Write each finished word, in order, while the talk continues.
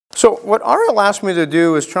So what Ariel asked me to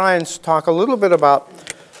do is try and talk a little bit about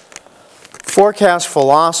forecast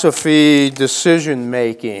philosophy, decision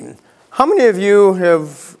making. How many of you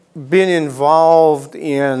have been involved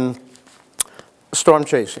in storm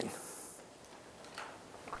chasing?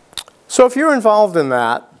 So if you're involved in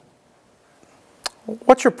that,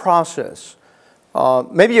 what's your process?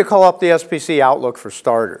 Maybe you call up the SPC Outlook for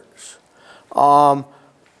starters.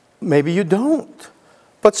 Maybe you don't.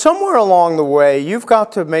 But somewhere along the way, you've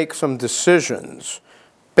got to make some decisions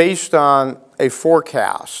based on a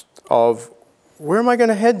forecast of where am I going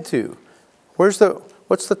to head to? What's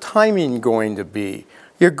the timing going to be?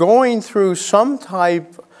 You're going through some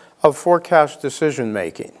type of forecast decision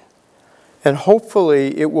making. And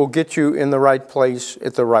hopefully it will get you in the right place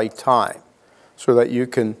at the right time so that you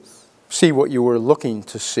can see what you were looking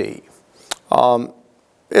to see.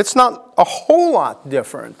 It's not a whole lot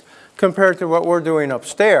different compared to what we're doing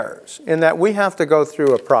upstairs, in that we have to go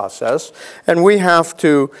through a process and we have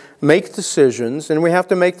to make decisions, and we have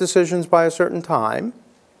to make decisions by a certain time,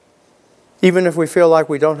 even if we feel like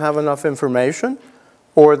we don't have enough information,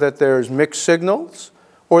 or that there's mixed signals,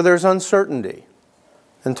 or there's uncertainty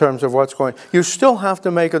in terms of what's going on. You still have to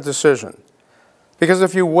make a decision. Because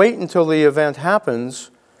if you wait until the event happens,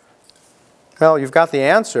 well, you've got the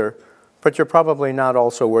answer, but you're probably not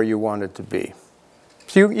also where you wanted to be.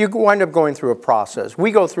 So you wind up going through a process.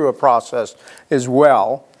 We go through a process as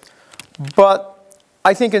well. But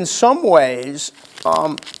I think in some ways,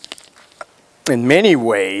 in many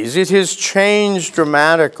ways, it has changed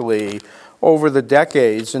dramatically over the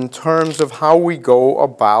decades in terms of how we go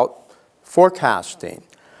about forecasting.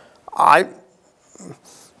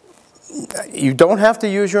 You don't have to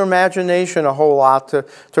use your imagination a whole lot to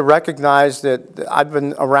recognize that I've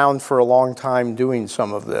been around for a long time doing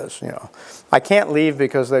some of this. You know, I can't leave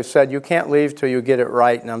because they've said you can't leave till you get it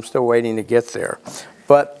right, and I'm still waiting to get there.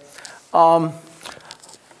 But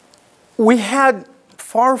we had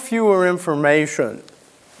far fewer information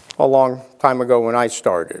a long time ago when I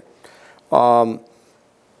started. The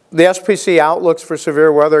SPC outlooks for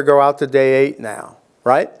severe weather go out to day 8 now,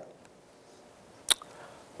 right?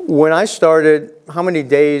 When I started, how many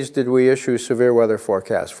days did we issue severe weather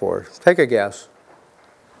forecasts for? Take a guess.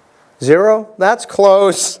 0? That's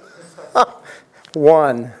close.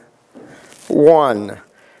 1.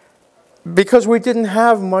 Because we didn't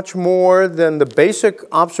have much more than the basic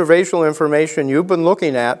observational information you've been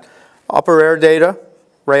looking at, upper air data,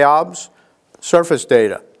 RAOBS, surface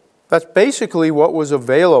data. That's basically what was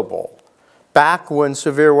available back when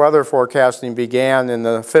severe weather forecasting began in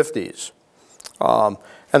the 50s.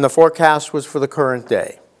 And the forecast was for the current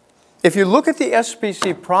day. If you look at the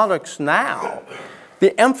SPC products now,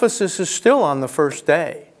 the emphasis is still on the first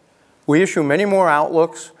day. We issue many more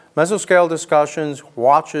outlooks, mesoscale discussions,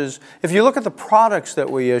 watches. If you look at the products that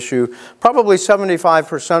we issue, probably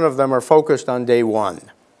 75% of them are focused on day 1.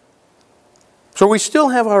 So we still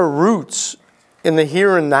have our roots in the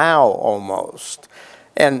here and now almost.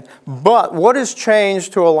 But what has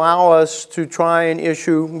changed to allow us to try and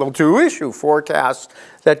issue forecasts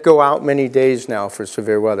that go out many days now for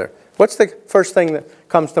severe weather? What's the first thing that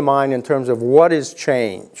comes to mind in terms of what has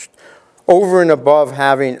changed over and above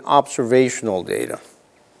having observational data?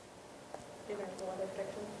 Numerical weather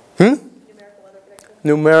prediction. Numerical weather prediction.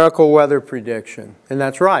 Numerical weather prediction, and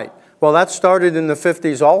that's right. Well, that started in the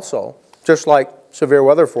 50s also, just like severe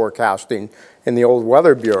weather forecasting in the old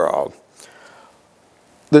Weather Bureau.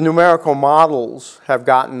 The numerical models have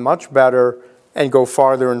gotten much better and go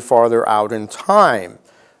farther and farther out in time.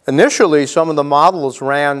 Initially, some of the models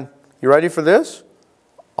ran, you ready for this?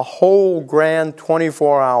 A whole grand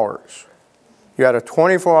 24 hours. You had a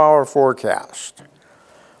 24-hour forecast.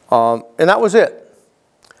 And that was it.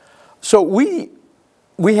 So we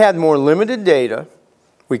had more limited data.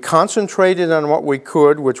 We concentrated on what we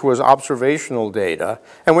could, which was observational data.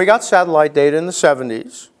 And we got satellite data in the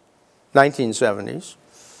 70s, 1970s.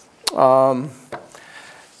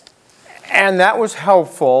 And that was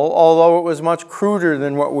helpful, although it was much cruder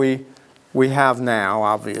than what we have now,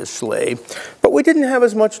 obviously. But we didn't have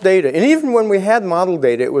as much data. And even when we had model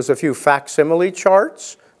data, it was a few facsimile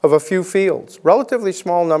charts of a few fields, relatively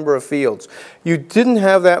small number of fields. You didn't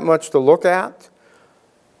have that much to look at.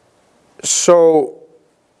 So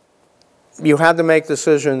you had to make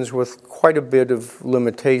decisions with quite a bit of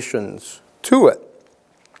limitations to it.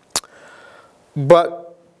 But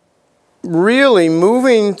really,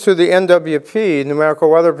 moving to the NWP, numerical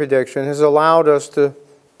weather prediction, has allowed us to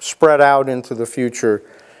spread out into the future,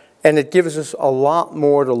 and it gives us a lot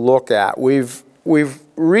more to look at. We've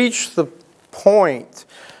reached the point.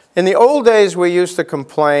 In the old days, we used to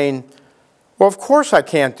complain, Well, of course I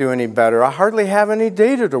can't do any better. I hardly have any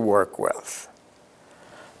data to work with.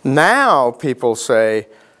 Now people say,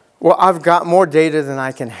 well, I've got more data than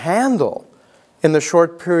I can handle in the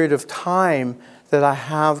short period of time that I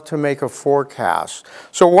have to make a forecast.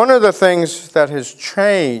 So one of the things that has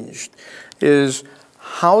changed is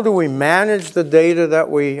how do we manage the data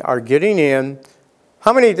that we are getting in?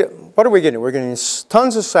 What are we getting? We're getting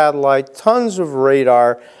tons of satellite, tons of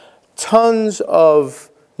radar, tons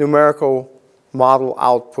of numerical model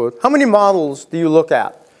output. How many models do you look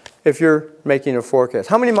at if you're making a forecast?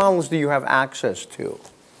 How many models do you have access to?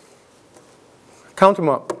 Count them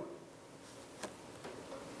up.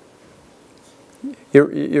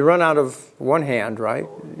 You run out of one hand, right?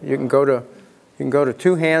 You can go to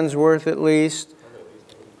two hands worth at least.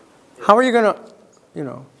 How are you going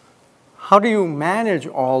to, how do you manage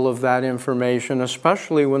all of that information,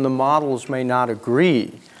 especially when the models may not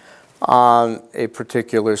agree on a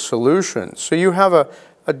particular solution? So you have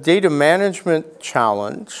a data management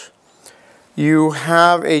challenge. You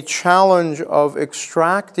have a challenge of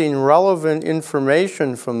extracting relevant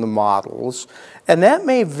information from the models, and that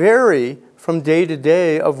may vary from day to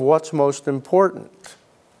day of what's most important.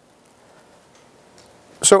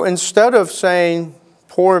 So instead of saying,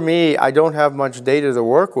 poor me, I don't have much data to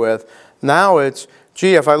work with, now it's,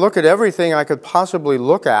 gee, if I look at everything I could possibly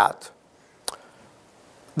look at,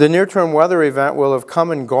 the near-term weather event will have come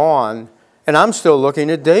and gone, and I'm still looking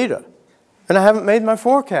at data, and I haven't made my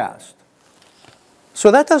forecast. So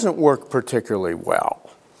that doesn't work particularly well.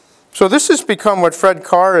 So this has become what Fred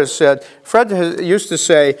Carr has said. Fred used to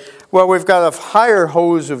say, well, we've got a fire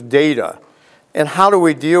hose of data, and how do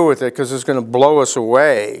we deal with it because it's going to blow us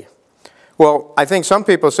away? Well, I think some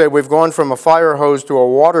people say we've gone from a fire hose to a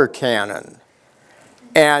water cannon,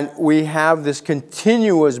 and we have this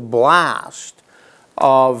continuous blast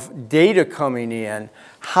of data coming in.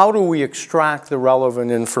 How do we extract the relevant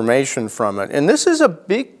information from it? And this is a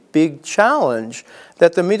big challenge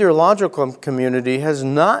that the meteorological community has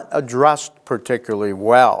not addressed particularly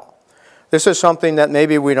well. This is something that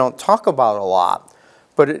maybe we don't talk about a lot,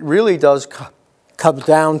 but it really does come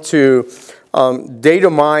down to data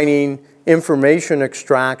mining, information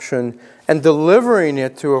extraction, and delivering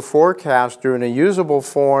it to a forecaster in a usable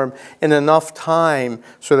form in enough time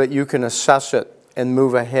so that you can assess it and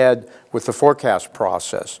move ahead with the forecast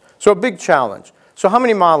process. So a big challenge. So how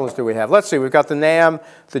many models do we have? Let's see, we've got the NAM,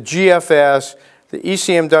 the GFS, the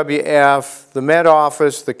ECMWF, the Met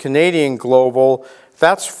Office, the Canadian Global.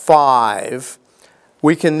 That's 5.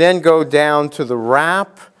 We can then go down to the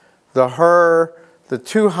RAP, the HER, the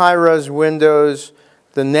 2 high-res windows,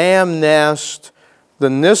 the NAM Nest, the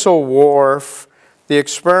NISSL WRF, the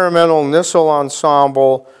Experimental NISSL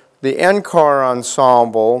Ensemble, the NCAR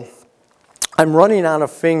Ensemble. I'm running out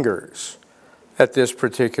of fingers at this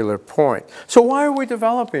particular point. So why are we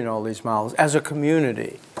developing all these models as a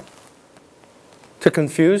community? To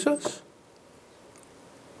confuse us?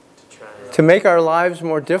 To make our lives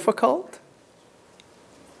more difficult?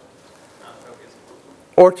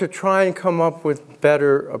 Or to try and come up with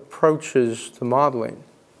better approaches to modeling?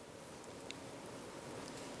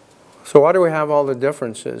 So why do we have all the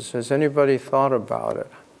differences? Has anybody thought about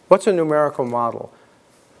it? What's a numerical model?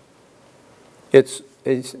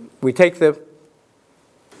 We take the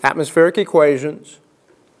atmospheric equations,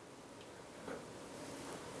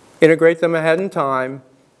 integrate them ahead in time,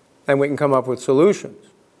 and we can come up with solutions.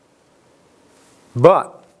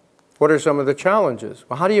 But what are some of the challenges?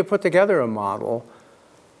 Well, how do you put together a model?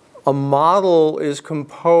 A model is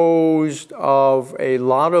composed of a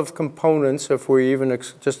lot of components, if we even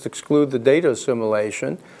just exclude the data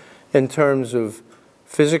assimilation, in terms of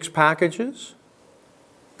physics packages,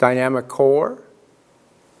 dynamic core.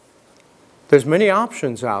 There's many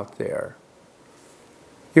options out there.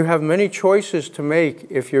 You have many choices to make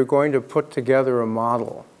if you're going to put together a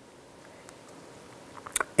model.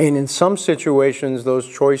 And in some situations, those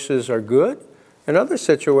choices are good. In other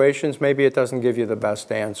situations, maybe it doesn't give you the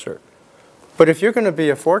best answer. But if you're going to be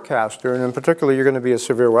a forecaster, and in particular you're going to be a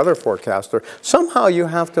severe weather forecaster, somehow you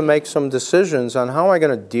have to make some decisions on how am I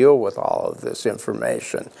going to deal with all of this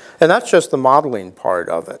information. And that's just the modeling part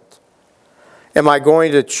of it. Am I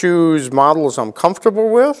going to choose models I'm comfortable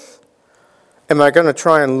with? Am I going to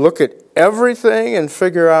try and look at everything and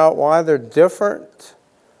figure out why they're different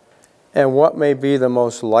and what may be the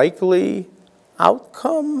most likely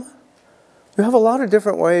outcome? You have a lot of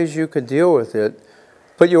different ways you could deal with it,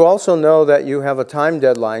 but you also know that you have a time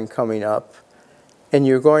deadline coming up and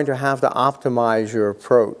you're going to have to optimize your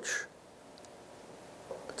approach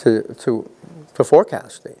to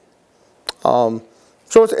forecasting.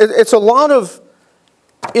 So it's a lot of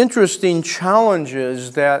interesting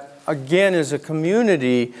challenges that again, as a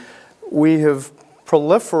community, we have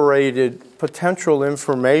proliferated potential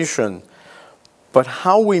information, but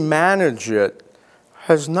how we manage it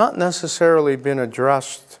has not necessarily been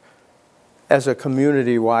addressed as a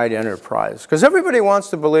community-wide enterprise. Because everybody wants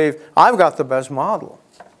to believe, I've got the best model.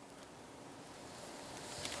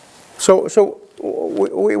 So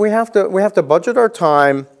we have to budget our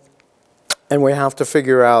time, and we have to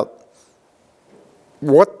figure out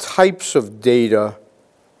what types of data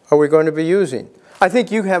are we going to be using. I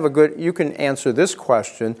think you can answer this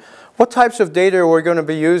question. What types of data are we going to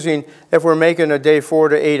be using if we're making a day 4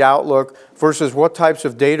 to 8 outlook versus what types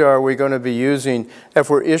of data are we going to be using if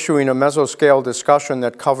we're issuing a mesoscale discussion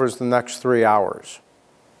that covers the next 3 hours?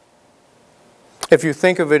 If you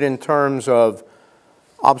think of it in terms of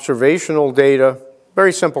observational data,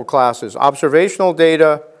 very simple classes, observational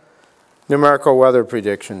data, numerical weather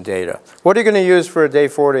prediction data. What are you going to use for a day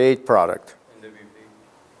 4 to 8 product?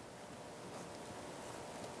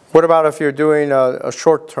 What about if you're doing a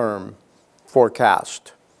short-term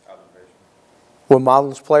forecast? Observation. Will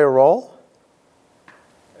models play a role?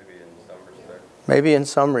 Maybe in some respects. Maybe in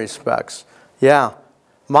some respects. Yeah.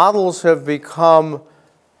 Models have become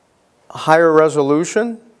higher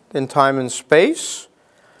resolution in time and space,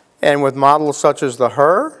 and with models such as the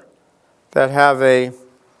HER that have a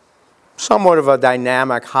somewhat of a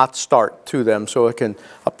dynamic hot start to them so it can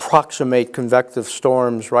approximate convective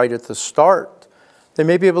storms right at the start, they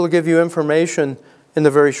may be able to give you information in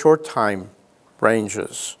the very short time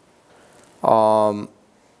ranges. Although,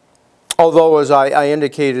 as I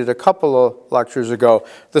indicated a couple of lectures ago,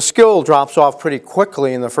 the skill drops off pretty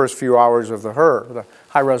quickly in the first few hours of the HER, the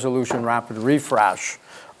high-resolution rapid refresh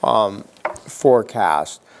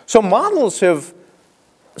forecast. So models have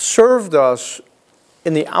served us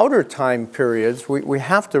in the outer time periods. We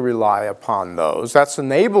have to rely upon those. That's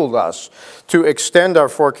enabled us to extend our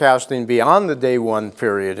forecasting beyond the day 1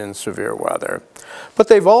 period in severe weather. But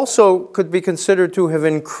they've also could be considered to have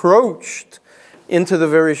encroached into the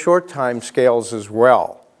very short time scales as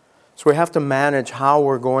well. So we have to manage how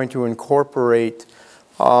we're going to incorporate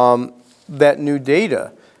that new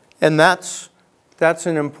data. And that's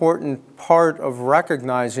an important part of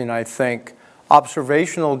recognizing, I think,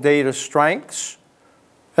 observational data strengths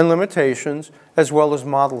and limitations, as well as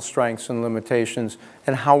model strengths and limitations,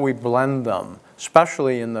 and how we blend them,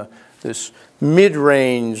 especially in this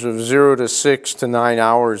mid-range of 0 to 6 to 9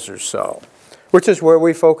 hours or so, which is where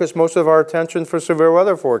we focus most of our attention for severe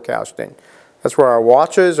weather forecasting. That's where our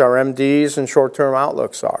watches, our MDs, and short-term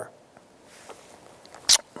outlooks are.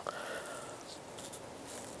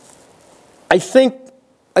 I think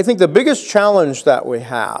the biggest challenge that we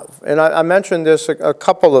have, and I mentioned this a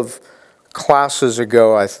couple of classes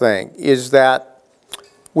ago, I think, is that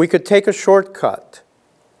we could take a shortcut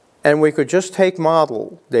and we could just take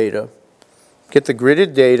model data, get the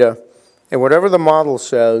gridded data, and whatever the model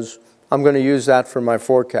says, I'm going to use that for my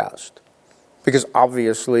forecast. Because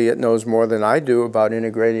obviously it knows more than I do about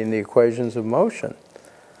integrating the equations of motion.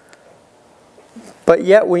 But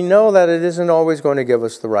yet we know that it isn't always going to give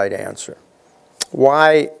us the right answer.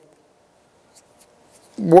 Why?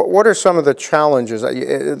 What are some of the challenges?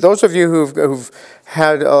 Those of you who've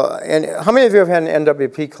had, and how many of you have had an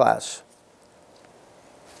NWP class?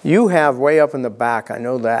 You have way up in the back, I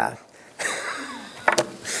know that.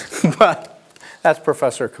 But that's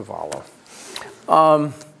Professor Cavallo.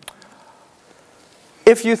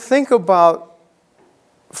 If you think about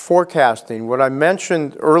forecasting, what I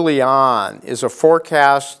mentioned early on is a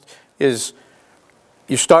forecast is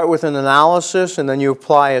you start with an analysis and then you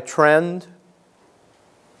apply a trend.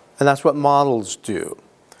 And that's what models do.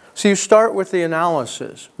 So you start with the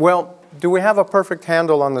analysis. Well, do we have a perfect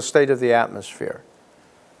handle on the state of the atmosphere?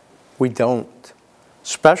 We don't,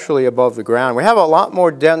 especially above the ground. We have a lot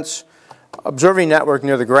more dense observing network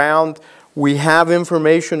near the ground. We have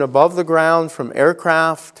information above the ground from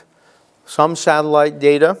aircraft, some satellite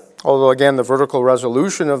data, although again the vertical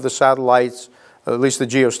resolution of the satellites, at least the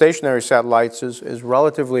geostationary satellites, is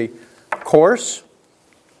relatively coarse.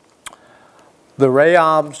 The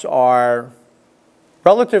RAOBs are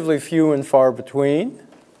relatively few and far between,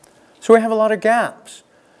 so we have a lot of gaps.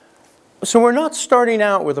 So we're not starting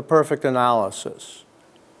out with a perfect analysis.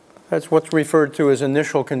 That's what's referred to as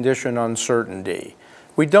initial condition uncertainty.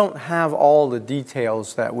 We don't have all the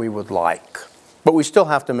details that we would like, but we still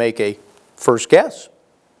have to make a first guess.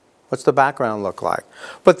 What's the background look like?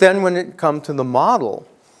 But then when it comes to the model,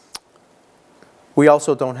 we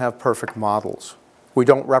also don't have perfect models. We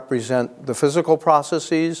don't represent the physical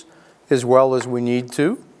processes as well as we need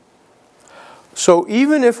to. So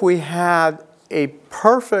even if we had a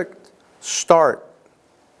perfect start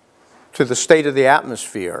to the state of the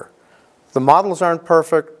atmosphere The models aren't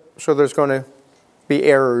perfect, so there's going to be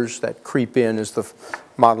errors that creep in as the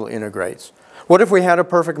model integrates. What if we had a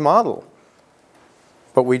perfect model,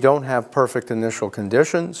 but we don't have perfect initial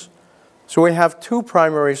conditions? So we have two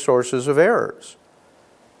primary sources of errors.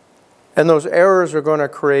 And those errors are going to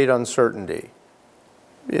create uncertainty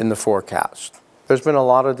in the forecast. There's been a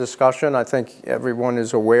lot of discussion, I think everyone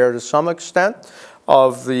is aware to some extent,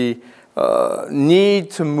 of the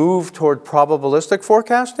need to move toward probabilistic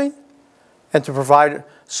forecasting and to provide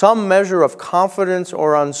some measure of confidence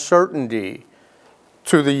or uncertainty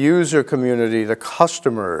to the user community, the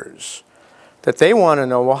customers, that they want to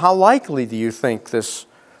know, well, how likely do you think this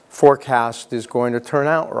forecast is going to turn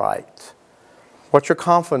out right? What's your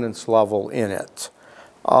confidence level in it?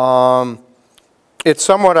 It's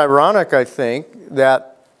somewhat ironic, I think,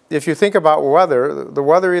 that if you think about weather, the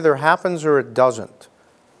weather either happens or it doesn't.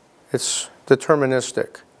 It's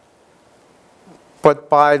deterministic. But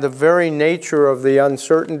by the very nature of the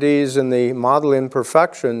uncertainties and the model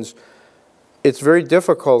imperfections, it's very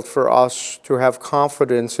difficult for us to have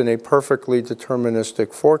confidence in a perfectly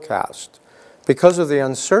deterministic forecast. Because of the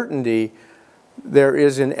uncertainty, there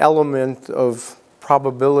is an element of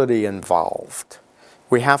probability involved.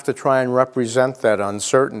 We have to try and represent that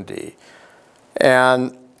uncertainty.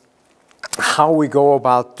 And how we go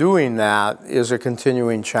about doing that is a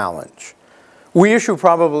continuing challenge. We issue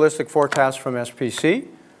probabilistic forecasts from SPC.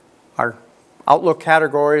 Our outlook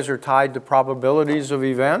categories are tied to probabilities of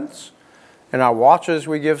events. In our watches,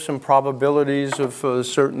 we give some probabilities of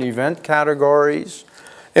certain event categories.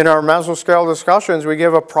 In our mesoscale discussions, we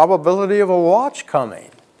give a probability of a watch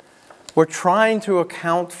coming. We're trying to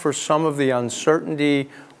account for some of the uncertainty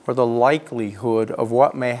or the likelihood of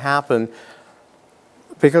what may happen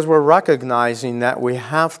because we're recognizing that we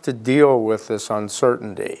have to deal with this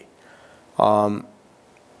uncertainty. There's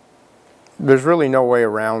really no way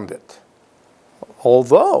around it.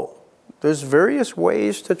 Although, there's various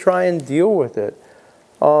ways to try and deal with it.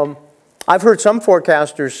 I've heard some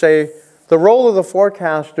forecasters say the role of the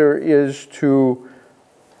forecaster is to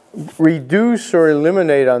reduce or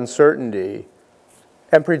eliminate uncertainty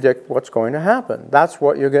and predict what's going to happen. That's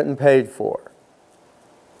what you're getting paid for.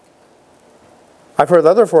 I've heard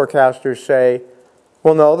other forecasters say,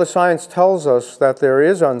 well, no, the science tells us that there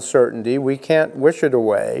is uncertainty. We can't wish it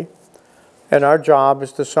away. And our job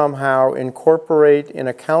is to somehow incorporate and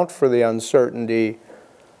account for the uncertainty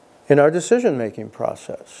in our decision-making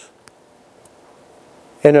process.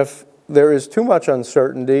 And if there is too much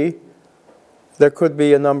uncertainty, there could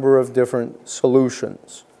be a number of different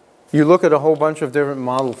solutions. You look at a whole bunch of different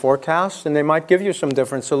model forecasts, and they might give you some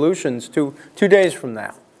different solutions 2 days from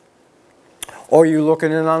now. Or you look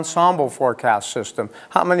at an ensemble forecast system.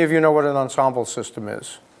 How many of you know what an ensemble system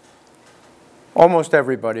is? Almost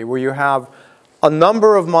everybody, where you have a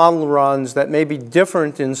number of model runs that may be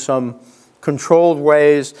different in some controlled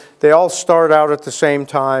ways. They all start out at the same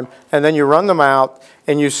time, and then you run them out,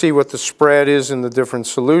 and you see what the spread is in the different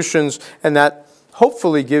solutions, and that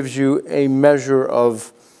hopefully gives you a measure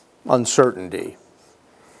of uncertainty.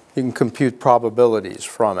 You can compute probabilities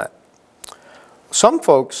from it. Some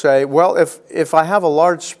folks say, well, if I have a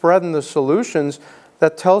large spread in the solutions,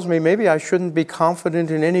 that tells me maybe I shouldn't be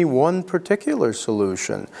confident in any one particular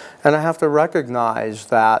solution. And I have to recognize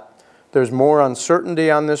that there's more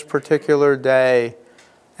uncertainty on this particular day,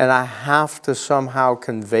 and I have to somehow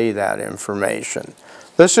convey that information.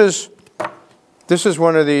 This is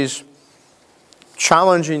one of these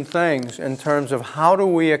challenging things in terms of how do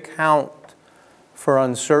we account for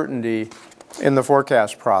uncertainty in the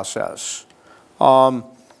forecast process. And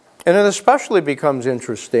it especially becomes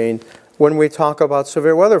interesting when we talk about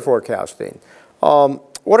severe weather forecasting.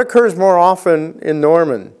 What occurs more often in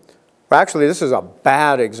Norman? Well, actually, this is a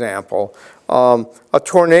bad example. A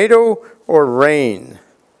tornado or rain.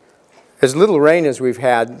 As little rain as we've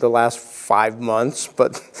had the last 5 months,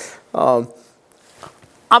 but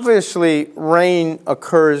obviously rain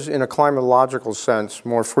occurs in a climatological sense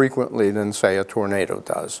more frequently than, say, a tornado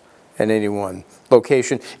does in any one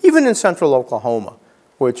location, even in central Oklahoma,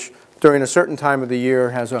 which during a certain time of the year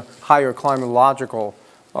has a higher climatological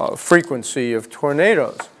frequency of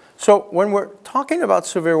tornadoes. So when we're talking about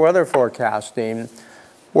severe weather forecasting,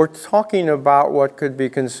 we're talking about what could be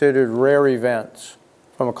considered rare events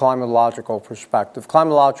from a climatological perspective.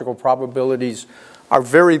 Climatological probabilities are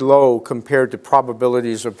very low compared to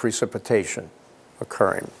probabilities of precipitation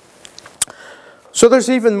occurring. So there's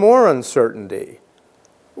even more uncertainty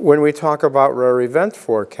when we talk about rare event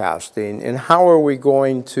forecasting, and how are we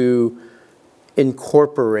going to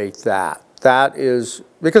incorporate that? That is,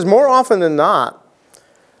 because more often than not,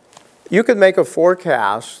 you could make a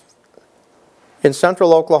forecast in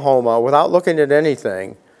central Oklahoma without looking at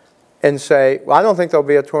anything and say, well, I don't think there'll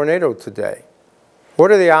be a tornado today. What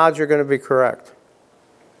are the odds you're going to be correct?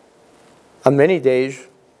 On many days,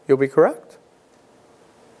 you'll be correct.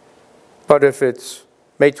 But if it's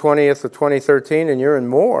May 20th of 2013 and you're in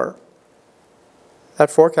Moore, that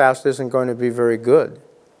forecast isn't going to be very good.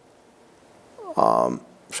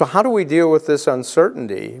 So how do we deal with this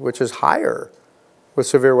uncertainty, which is higher with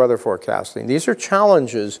severe weather forecasting? These are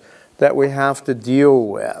challenges that we have to deal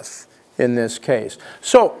with in this case.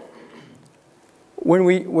 So when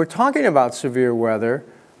we're talking about severe weather,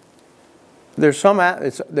 there's some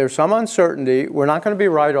uncertainty. We're not going to be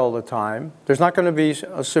right all the time. There's not going to be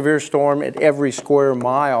a severe storm at every square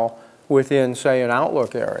mile within, say, an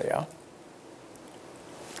outlook area.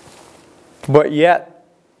 But yet,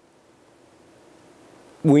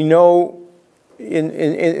 we know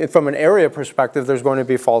from an area perspective, there's going to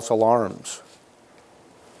be false alarms.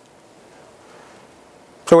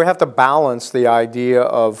 So we have to balance the idea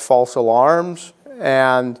of false alarms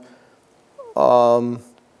and the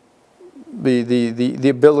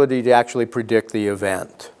ability to actually predict the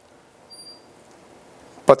event.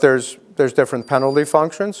 But there's different penalty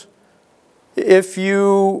functions. If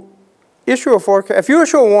you issue a forecast, if you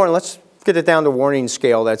issue a warning, let's get it down to warning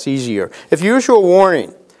scale, that's easier. If you issue a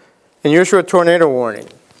warning, and you issue a tornado warning,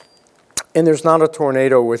 and there's not a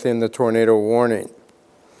tornado within the tornado warning,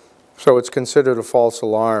 so it's considered a false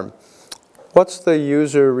alarm, what's the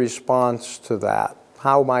user response to that?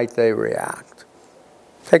 How might they react?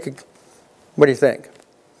 What do you think?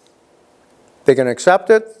 They're going to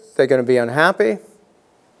accept it? They're going to be unhappy?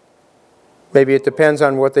 Maybe it depends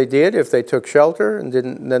on what they did. If they took shelter and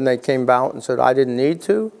then they came out and said, I didn't need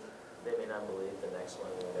to. They may not believe the next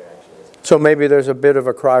one when they're actually... So maybe there's a bit of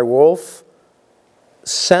a cry wolf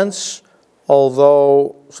sense,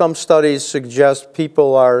 although some studies suggest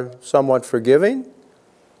people are somewhat forgiving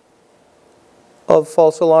of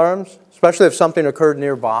false alarms, especially if something occurred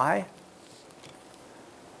nearby.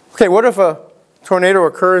 Okay, what if a tornado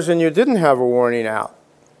occurs and you didn't have a warning out?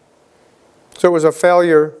 So it was a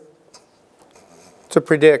failure to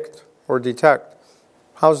predict or detect.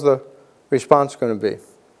 How's the response going to be?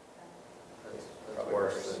 That's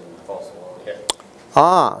worse than false alarm.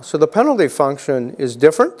 Ah, so the penalty function is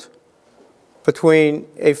different between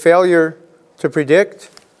a failure to predict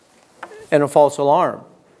and a false alarm.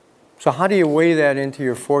 So how do you weigh that into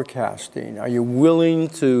your forecasting? Are you willing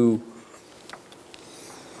to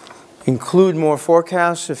include more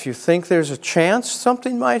forecasts if you think there's a chance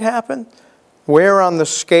something might happen? Where on the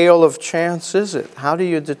scale of chance is it? How do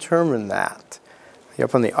you determine that? Are you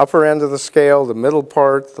up on the upper end of the scale, the middle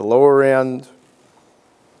part, the lower end?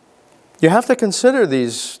 You have to consider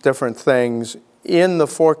these different things in the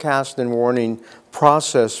forecast and warning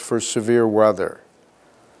process for severe weather,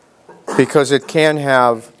 because it can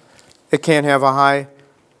have a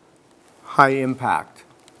high impact.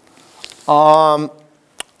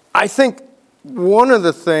 I think one of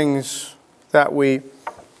the things that we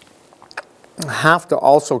have to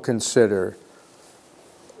also consider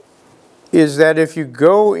is that if you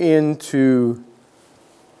go into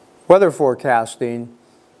weather forecasting,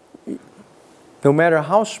 no matter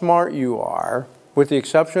how smart you are, with the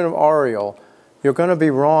exception of Ariel, you're going to be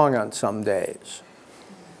wrong on some days.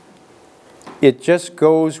 It just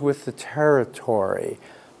goes with the territory.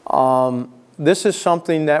 This is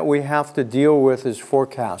something that we have to deal with as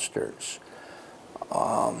forecasters.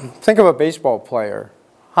 Think of a baseball player.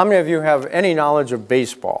 How many of you have any knowledge of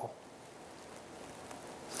baseball?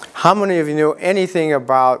 How many of you know anything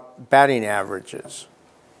about batting averages?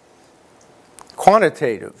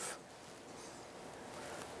 Quantitative.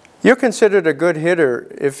 You're considered a good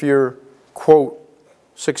hitter if you're, quote,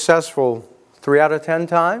 successful 3 out of 10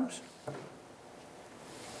 times?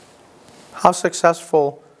 How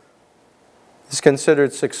successful is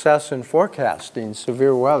considered success in forecasting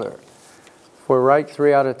severe weather? If we're right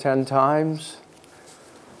 3 out of 10 times,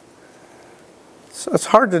 so it's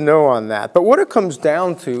hard to know on that. But what it comes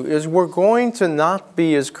down to is we're going to not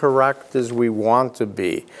be as correct as we want to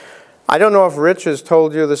be. I don't know if Rich has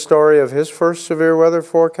told you the story of his first severe weather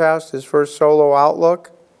forecast, his first solo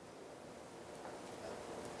outlook.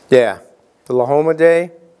 Yeah, the Lahoma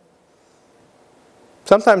day.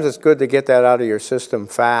 Sometimes it's good to get that out of your system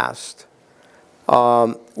fast.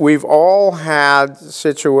 We've all had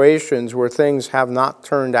situations where things have not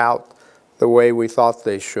turned out the way we thought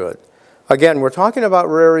they should. Again, we're talking about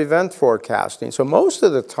rare event forecasting, so most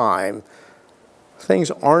of the time, things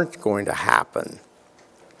aren't going to happen.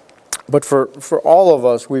 But for all of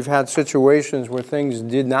us, we've had situations where things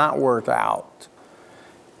did not work out.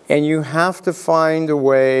 And you have to find a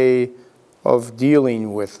way of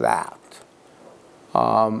dealing with that.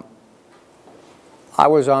 I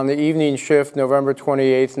was on the evening shift November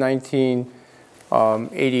 28th,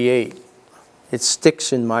 1988. It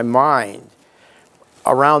sticks in my mind.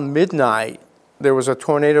 Around midnight, there was a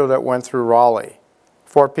tornado that went through Raleigh.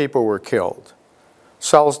 4 people were killed.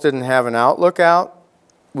 Cells didn't have an outlook out.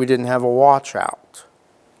 We didn't have a watch out.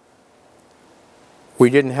 We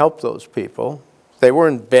didn't help those people. They were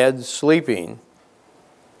in bed sleeping.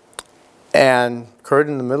 And occurred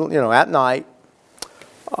in the middle, at night.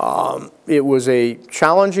 It was a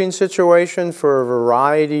challenging situation for a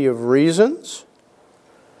variety of reasons,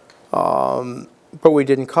 but we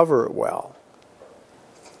didn't cover it well.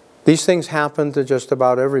 These things happen to just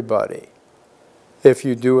about everybody. If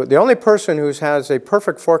you do it, the only person who has a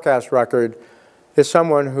perfect forecast record is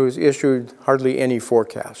someone who's issued hardly any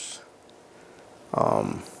forecasts.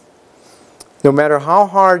 No matter how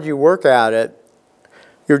hard you work at it,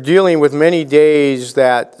 you're dealing with many days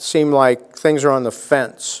that seem like things are on the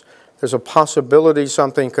fence. There's a possibility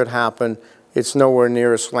something could happen. It's nowhere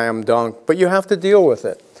near a slam dunk, but you have to deal with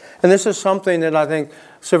it. And this is something that I think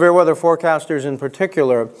severe weather forecasters in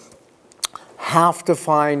particular have to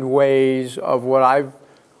find ways of what I've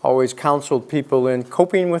always counseled people in,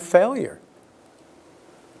 coping with failure.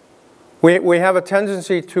 We have a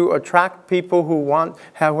tendency to attract people who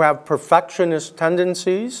have perfectionist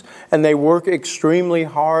tendencies, and they work extremely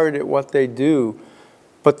hard at what they do,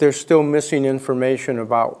 but they're still missing information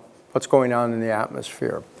about what's going on in the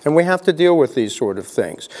atmosphere. And we have to deal with these sort of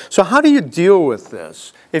things. So how do you deal with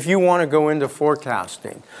this if you want to go into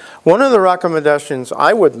forecasting? One of the recommendations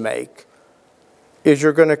I would make is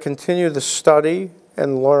you're going to continue to study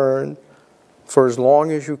and learn for as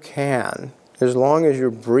long as you can. As long as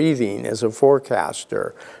you're breathing as a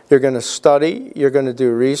forecaster, you're going to study, you're going to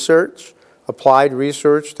do research, applied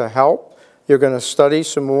research to help, you're going to study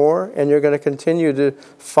some more, and you're going to continue to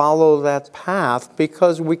follow that path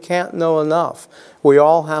because we can't know enough. We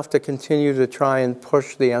all have to continue to try and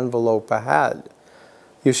push the envelope ahead.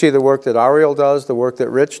 You see the work that Ariel does, the work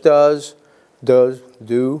that Rich does,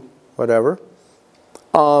 whatever.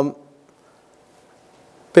 Been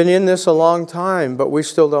in this a long time, but we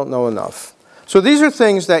still don't know enough. So these are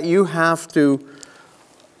things that you have to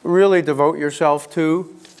really devote yourself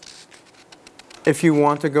to if you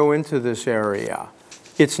want to go into this area.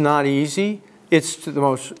 It's not easy. It's the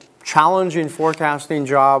most challenging forecasting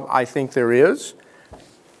job I think there is,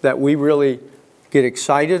 that we really get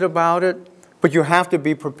excited about it. But you have to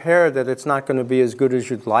be prepared that it's not going to be as good as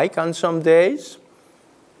you'd like on some days.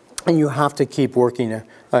 And you have to keep working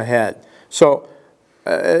ahead. So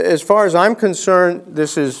as far as I'm concerned,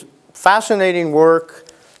 this is fascinating work.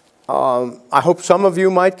 I hope some of you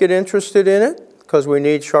might get interested in it because we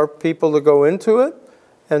need sharp people to go into it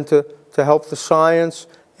and to help the science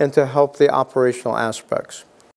and to help the operational aspects.